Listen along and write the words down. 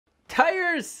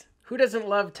Tires! Who doesn't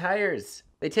love tires?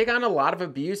 They take on a lot of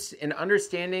abuse, and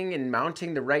understanding and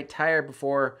mounting the right tire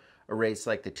before a race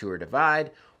like the Tour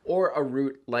Divide or a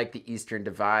route like the Eastern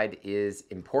Divide is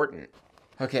important.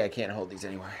 Okay, I can't hold these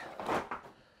anymore.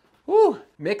 Woo!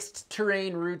 Mixed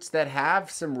terrain routes that have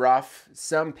some rough,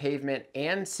 some pavement,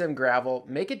 and some gravel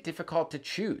make it difficult to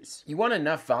choose. You want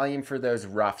enough volume for those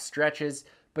rough stretches,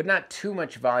 but not too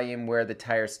much volume where the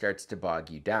tire starts to bog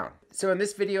you down. So in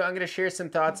this video, I'm going to share some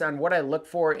thoughts on what I look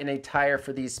for in a tire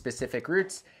for these specific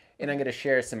routes, and I'm going to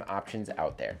share some options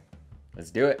out there.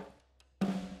 Let's do it.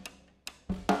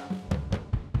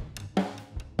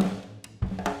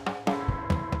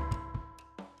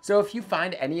 So if you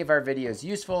find any of our videos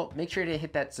useful, make sure to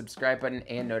hit that subscribe button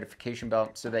and notification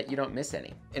bell so that you don't miss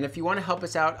any. And if you want to help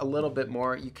us out a little bit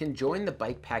more, you can join the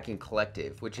Bikepacking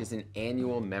Collective, which is an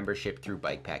annual membership through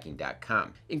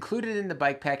BIKEPACKING.com. Included in the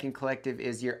Bikepacking Collective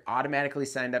is you're automatically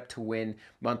signed up to win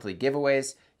monthly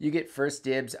giveaways. You get first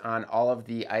dibs on all of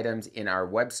the items in our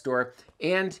web store,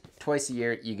 and twice a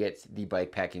year you get the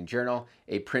Bikepacking Journal,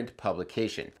 a print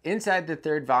publication. Inside the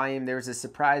third volume, there's a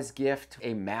surprise gift,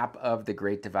 a map of the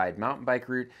Great Divide mountain bike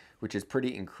route, which is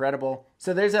pretty incredible.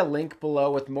 So there's a link below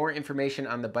with more information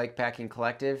on the Bikepacking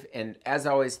Collective, and as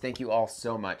always, thank you all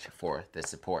so much for the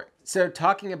support. So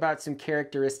talking about some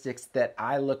characteristics that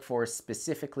I look for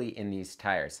specifically in these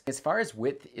tires. As far as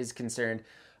width is concerned,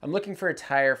 I'm looking for a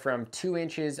tire from 2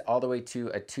 inches all the way to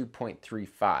a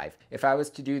 2.35. If I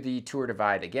was to do the Tour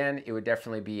Divide again, it would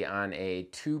definitely be on a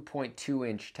 2.2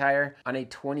 inch tire on a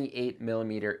 28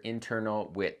 millimeter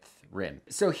internal width rim.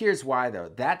 So here's why though.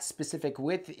 That specific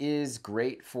width is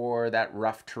great for that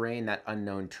rough terrain, that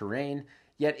unknown terrain,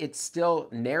 yet it's still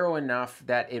narrow enough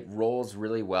that it rolls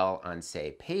really well on,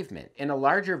 say, pavement. And a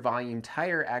larger volume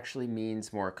tire actually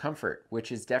means more comfort,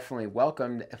 which is definitely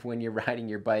welcomed when you're riding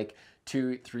your bike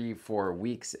 2, 3, 4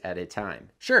 weeks at a time.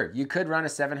 Sure, you could run a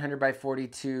 700 by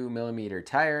 42 millimeter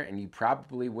tire and you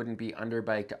probably wouldn't be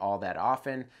underbiked all that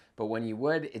often, but when you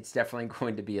would, it's definitely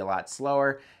going to be a lot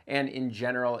slower, and in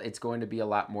general, it's going to be a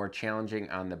lot more challenging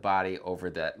on the body over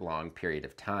that long period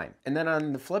of time. And then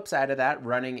on the flip side of that,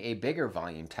 running a bigger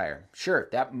volume tire. Sure,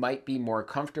 that might be more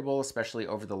comfortable, especially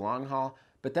over the long haul,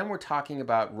 but then we're talking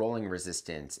about rolling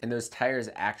resistance and those tires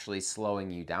actually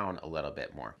slowing you down a little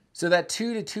bit more. So that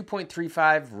 2 to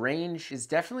 2.35 range is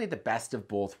definitely the best of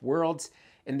both worlds,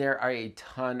 and there are a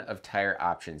ton of tire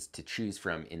options to choose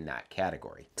from in that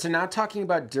category. So now talking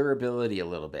about durability a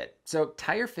little bit. So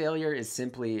tire failure is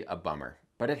simply a bummer,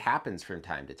 but it happens from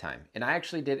time to time. And I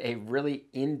actually did a really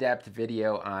in-depth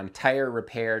video on tire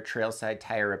repair, trailside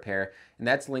tire repair, and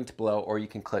that's linked below, or you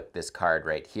can click this card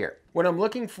right here. When I'm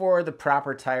looking for the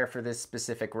proper tire for this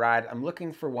specific ride, I'm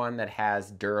looking for one that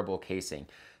has durable casing.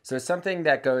 So something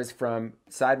that goes from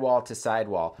sidewall to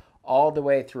sidewall, all the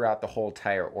way throughout the whole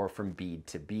tire, or from bead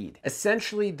to bead.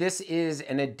 Essentially, this is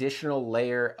an additional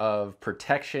layer of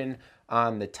protection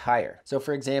on the tire. So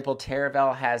for example,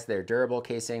 Teravail has their durable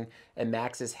casing and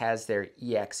Maxxis has their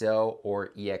EXO or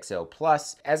EXO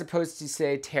Plus, as opposed to,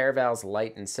 say, Teravail's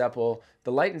Light and Supple.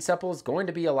 The Light and Supple is going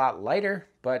to be a lot lighter,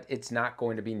 but it's not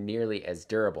going to be nearly as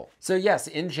durable. So yes,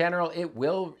 in general, it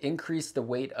will increase the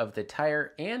weight of the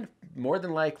tire and more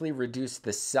than likely reduce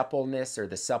the suppleness or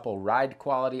the supple ride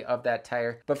quality of that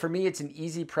tire. But for me, it's an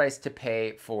easy price to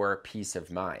pay for peace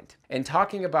of mind. And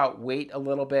talking about weight a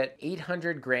little bit,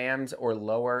 800 grams or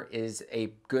lower is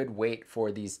a good weight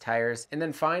for these tires. And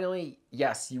then finally,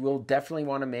 yes, you will definitely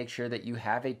want to make sure that you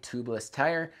have a tubeless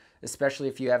tire, especially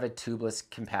if you have a tubeless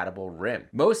compatible rim.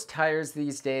 Most tires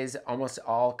these days, almost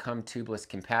all come tubeless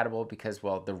compatible because,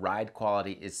 well, the ride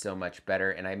quality is so much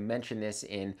better. And I mentioned this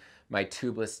in my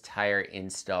tubeless tire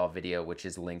install video, which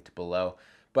is linked below.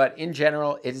 But in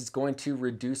general, it is going to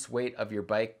reduce weight of your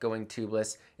bike going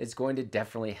tubeless. It's going to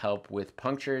definitely help with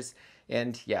punctures.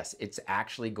 And yes, it's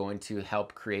actually going to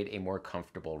help create a more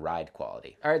comfortable ride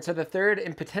quality. All right, so the third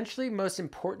and potentially most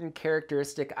important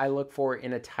characteristic I look for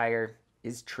in a tire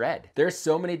is tread. There's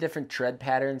so many different tread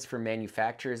patterns from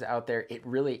manufacturers out there. It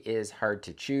really is hard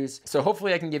to choose. So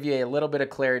hopefully I can give you a little bit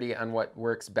of clarity on what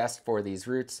works best for these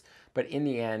routes, but in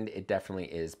the end, it definitely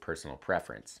is personal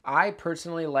preference. I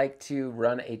personally like to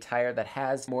run a tire that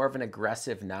has more of an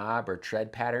aggressive knob or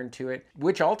tread pattern to it,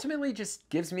 which ultimately just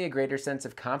gives me a greater sense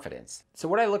of confidence. So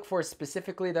what I look for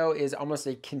specifically though is almost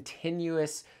a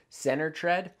continuous center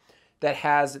tread that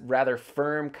has rather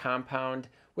firm compound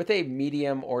with a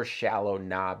medium or shallow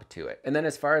knob to it. And then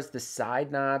as far as the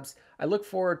side knobs, I look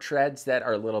for treads that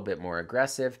are a little bit more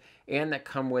aggressive and that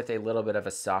come with a little bit of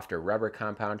a softer rubber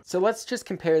compound. So let's just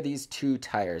compare these two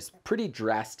tires. Pretty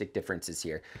drastic differences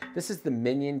here. This is the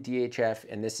Minion DHF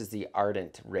and this is the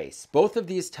Ardent Race. Both of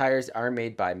these tires are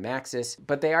made by Maxxis,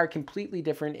 but they are completely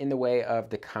different in the way of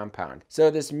the compound.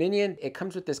 So this Minion, it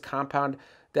comes with this compound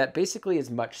that basically is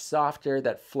much softer,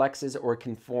 that flexes or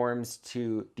conforms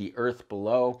to the earth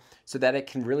below so that it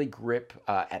can really grip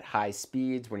at high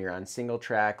speeds when you're on single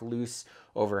track, loose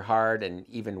over hard, and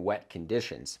even wet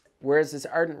conditions. Whereas this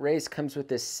Ardent Race comes with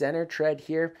this center tread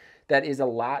here that is a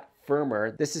lot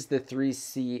firmer. This is the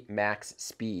 3C Max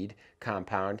Speed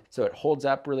compound, so it holds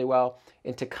up really well.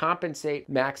 And to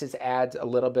compensate, Maxxis adds a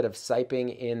little bit of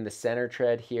siping in the center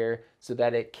tread here so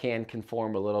that it can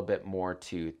conform a little bit more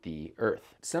to the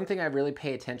earth. Something I really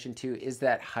pay attention to is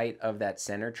that height of that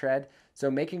center tread. So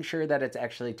making sure that it's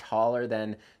actually taller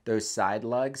than those side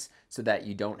lugs so that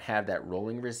you don't have that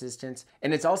rolling resistance.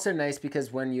 And it's also nice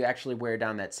because when you actually wear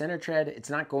down that center tread, it's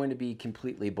not going to be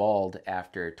completely bald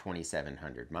after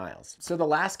 2,700 miles. So the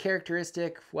last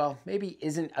characteristic, well, maybe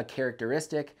isn't a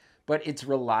characteristic, but it's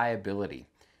reliability.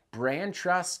 Brand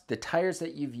trust, the tires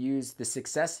that you've used, the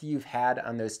success you've had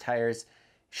on those tires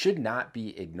should not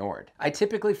be ignored. I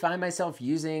typically find myself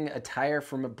using a tire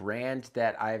from a brand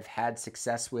that I've had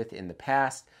success with in the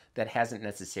past that hasn't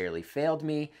necessarily failed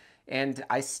me, and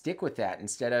I stick with that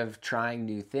instead of trying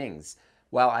new things.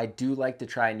 While I do like to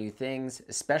try new things,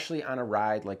 especially on a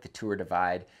ride like the Tour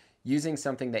Divide, using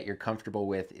something that you're comfortable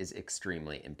with is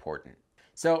extremely important.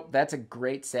 So that's a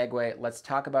great segue. Let's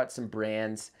talk about some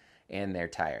brands and their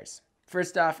tires.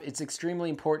 First off, it's extremely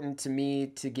important to me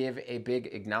to give a big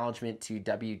acknowledgement to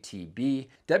WTB.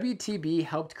 WTB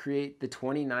helped create the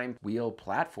 29 wheel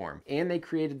platform, and they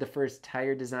created the first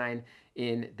tire design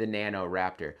in the Nano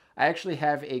Raptor. I actually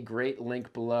have a great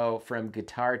link below from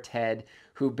Guitar Ted,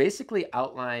 who basically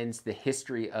outlines the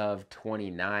history of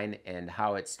 29 and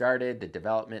how it started, the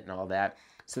development and all that.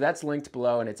 So that's linked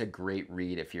below, and it's a great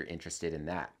read if you're interested in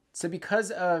that. So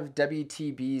because of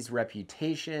WTB's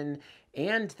reputation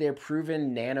and their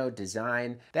proven nano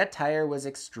design, that tire was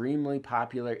extremely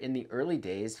popular in the early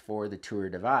days for the Tour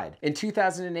Divide. In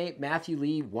 2008, Matthew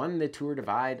Lee won the Tour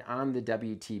Divide on the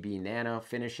WTB Nano,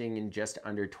 finishing in just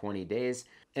under 20 days.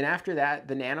 And after that,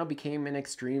 the Nano became an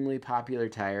extremely popular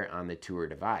tire on the Tour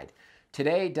Divide.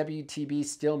 Today, WTB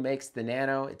still makes the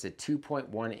Nano. It's a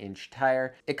 2.1-inch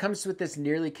tire. It comes with this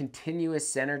nearly continuous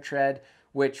center tread,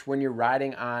 which when you're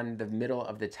riding on the middle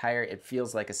of the tire, it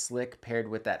feels like a slick paired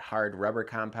with that hard rubber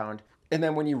compound. And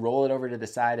then when you roll it over to the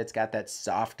side, it's got that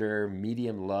softer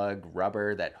medium lug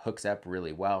rubber that hooks up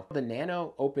really well. The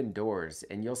Nano open doors,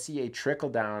 and you'll see a trickle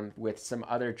down with some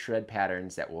other tread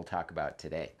patterns that we'll talk about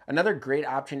today. Another great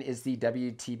option is the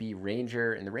WTB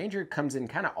Ranger, and the Ranger comes in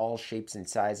kind of all shapes and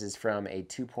sizes from a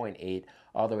 2.8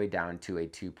 all the way down to a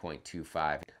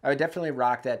 2.25. I would definitely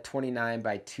rock that 29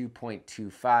 by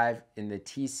 2.25 in the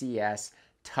TCS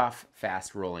tough,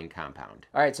 fast rolling compound.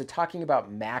 All right, so talking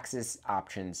about Maxxis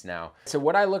options now. So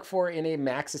what I look for in a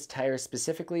Maxxis tire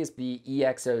specifically is the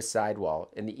EXO sidewall.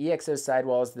 And the EXO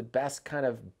sidewall is the best kind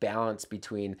of balance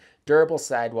between durable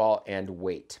sidewall and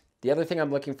weight. The other thing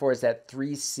I'm looking for is that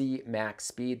 3C Max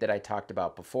Speed that I talked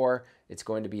about before. It's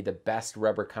going to be the best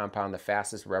rubber compound, the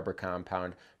fastest rubber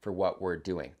compound for what we're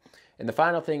doing. And the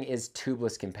final thing is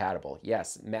tubeless compatible.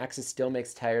 Yes, Maxxis still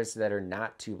makes tires that are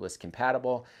not tubeless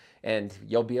compatible, and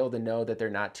you'll be able to know that they're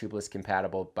not tubeless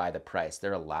compatible by the price.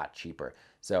 They're a lot cheaper.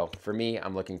 So for me,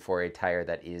 I'm looking for a tire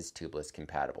that is tubeless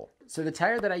compatible. So the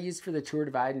tire that I used for the Tour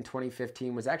Divide in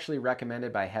 2015 was actually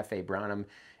recommended by Herse Branham,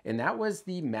 and that was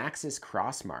the Maxxis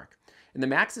Crossmark. And the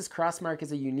Maxxis Crossmark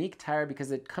is a unique tire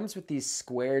because it comes with these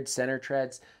squared center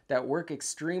treads that work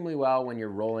extremely well when you're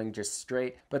rolling just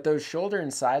straight, but those shoulder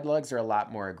and side lugs are a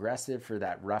lot more aggressive for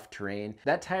that rough terrain.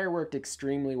 That tire worked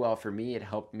extremely well for me. It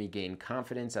helped me gain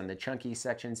confidence on the chunky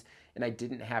sections, and I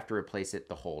didn't have to replace it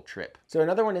the whole trip. So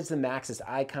another one is the Maxxis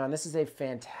Ikon. This is a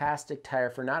fantastic tire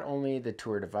for not only the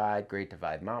Tour Divide, Great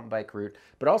Divide mountain bike route,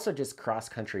 but also just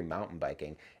cross-country mountain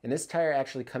biking. And this tire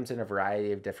actually comes in a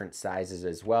variety of different sizes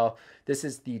as well. This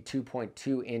is the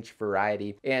 2.2-inch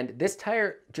variety, and this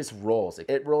tire just rolls.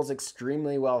 It rolls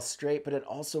extremely well straight, but it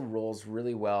also rolls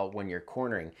really well when you're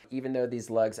cornering. Even though these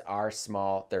lugs are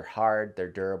small, they're hard,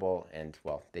 they're durable, and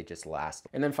well, they just last.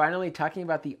 And then finally, talking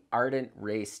about the Ardent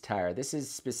race tire. This is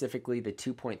specifically the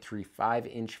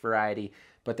 2.35-inch variety.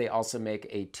 but they also make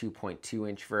a 2.2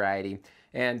 inch variety.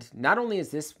 And not only is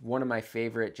this one of my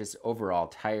favorite just overall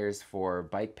tires for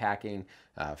bike packing,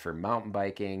 for mountain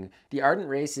biking, the Ardent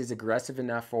Race is aggressive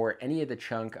enough for any of the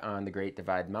chunk on the Great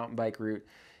Divide mountain bike route,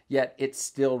 yet it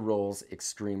still rolls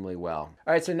extremely well.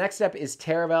 All right, so next up is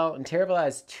Teravail, and Teravail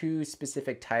has two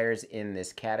specific tires in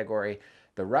this category,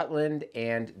 the Rutland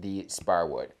and the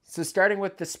Sparwood. So starting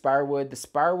with the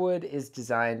Sparwood is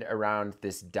designed around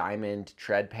this diamond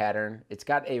tread pattern. It's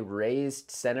got a raised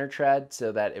center tread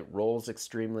so that it rolls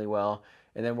extremely well.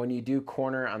 And then when you do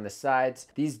corner on the sides,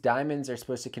 these diamonds are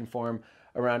supposed to conform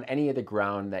around any of the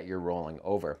ground that you're rolling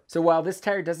over. So while this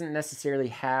tire doesn't necessarily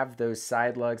have those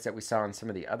side lugs that we saw on some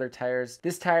of the other tires,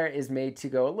 this tire is made to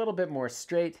go a little bit more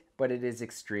straight, but it is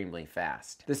extremely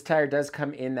fast. This tire does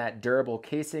come in that durable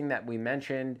casing that we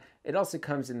mentioned. It also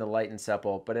comes in the light and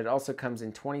supple, but it also comes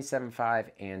in 27.5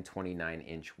 and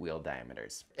 29-inch wheel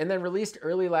diameters. And then released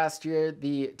early last year,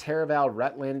 the Teravail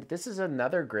Rutland. This is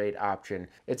another great option.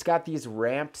 It's got these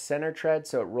ramped center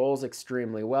treads, so it rolls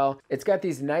extremely well. It's got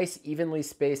these nice evenly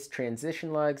spaced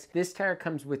transition lugs. This tire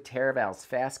comes with Teravail's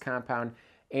fast compound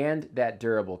and that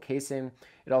durable casing.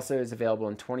 It also is available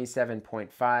in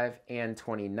 27.5 and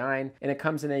 29, and it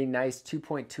comes in a nice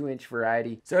 2.2 inch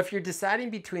variety. So if you're deciding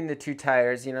between the two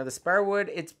tires, you know, the Sparwood,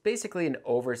 it's basically an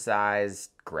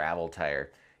oversized gravel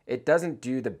tire. It doesn't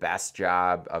do the best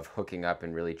job of hooking up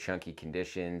in really chunky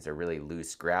conditions or really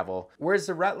loose gravel, whereas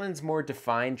the Rutland's more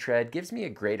defined tread gives me a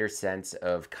greater sense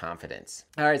of confidence.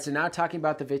 All right, so now talking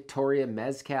about the Vittoria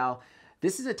Mezcal.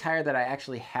 This is a tire that I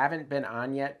actually haven't been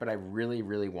on yet, but I really,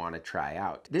 really want to try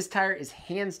out. This tire is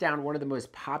hands down one of the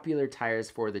most popular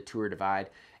tires for the Tour Divide,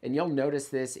 and you'll notice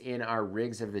this in our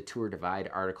Rigs of the Tour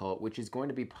Divide article, which is going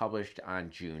to be published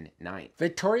on June 9th.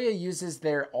 Vittoria uses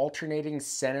their alternating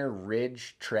center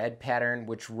ridge tread pattern,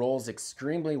 which rolls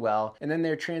extremely well, and then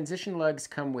their transition lugs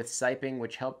come with siping,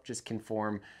 which help just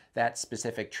conform that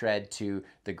specific tread to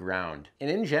the ground. And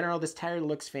in general, this tire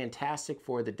looks fantastic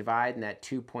for the Divide in that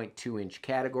 2.2 inch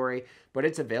category, but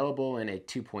it's available in a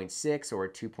 2.6 or a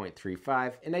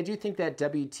 2.35. And I do think that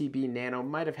WTB Nano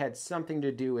might have had something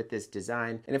to do with this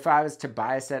design. And if I was to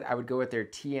buy a set, I would go with their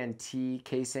TNT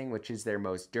casing, which is their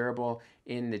most durable,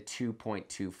 in the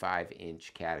 2.25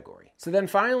 inch category. So then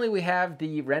finally we have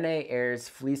the Rene Airs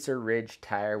Fleecer Ridge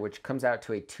tire, which comes out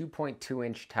to a 2.2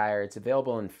 inch tire. It's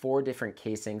available in 4 different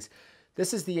casings.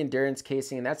 This is the endurance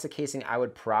casing, and that's the casing I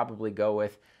would probably go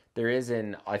with. There is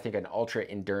I think an ultra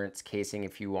endurance casing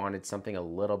if you wanted something a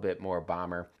little bit more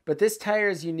bomber. But this tire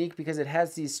is unique because it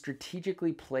has these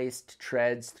strategically placed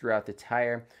treads throughout the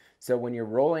tire. So when you're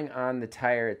rolling on the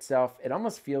tire itself, it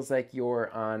almost feels like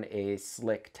you're on a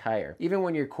slick tire. Even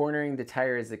when you're cornering, the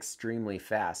tire is extremely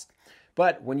fast.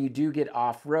 But when you do get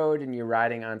off-road and you're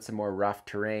riding on some more rough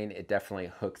terrain, it definitely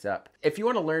hooks up. If you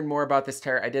want to learn more about this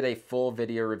tire, I did a full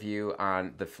video review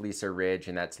on the Fleecer Ridge,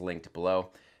 and that's linked below.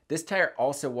 This tire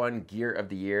also won Gear of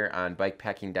the Year on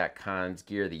BIKEPACKING.com's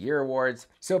Gear of the Year Awards.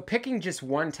 So picking just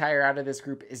one tire out of this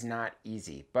group is not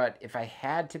easy, but if I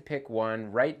had to pick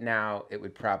one right now, it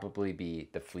would probably be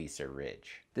the Fleecer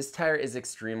Ridge. This tire is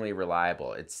extremely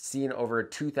reliable. It's seen over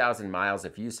 2,000 miles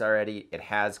of use already. It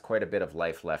has quite a bit of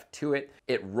life left to it.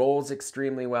 It rolls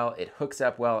extremely well, it hooks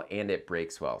up well, and it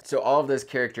brakes well. So all of those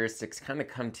characteristics kind of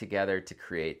come together to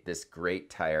create this great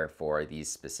tire for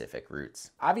these specific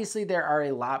routes. Obviously, there are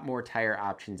a lot more tire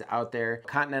options out there.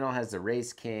 Continental has the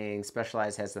Race King,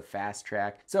 Specialized has the Fast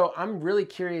Track. So I'm really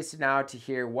curious now to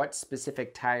hear what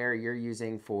specific tire you're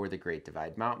using for the Great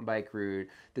Divide mountain bike route,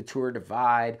 the Tour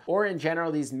Divide, or in general,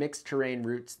 these mixed terrain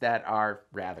routes that are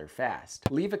rather fast.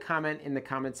 Leave a comment in the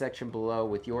comment section below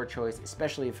with your choice,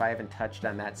 especially if I haven't touched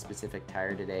on that specific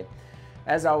tire today.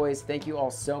 As always, thank you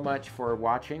all so much for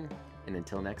watching, and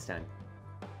until next time,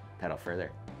 pedal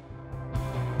further.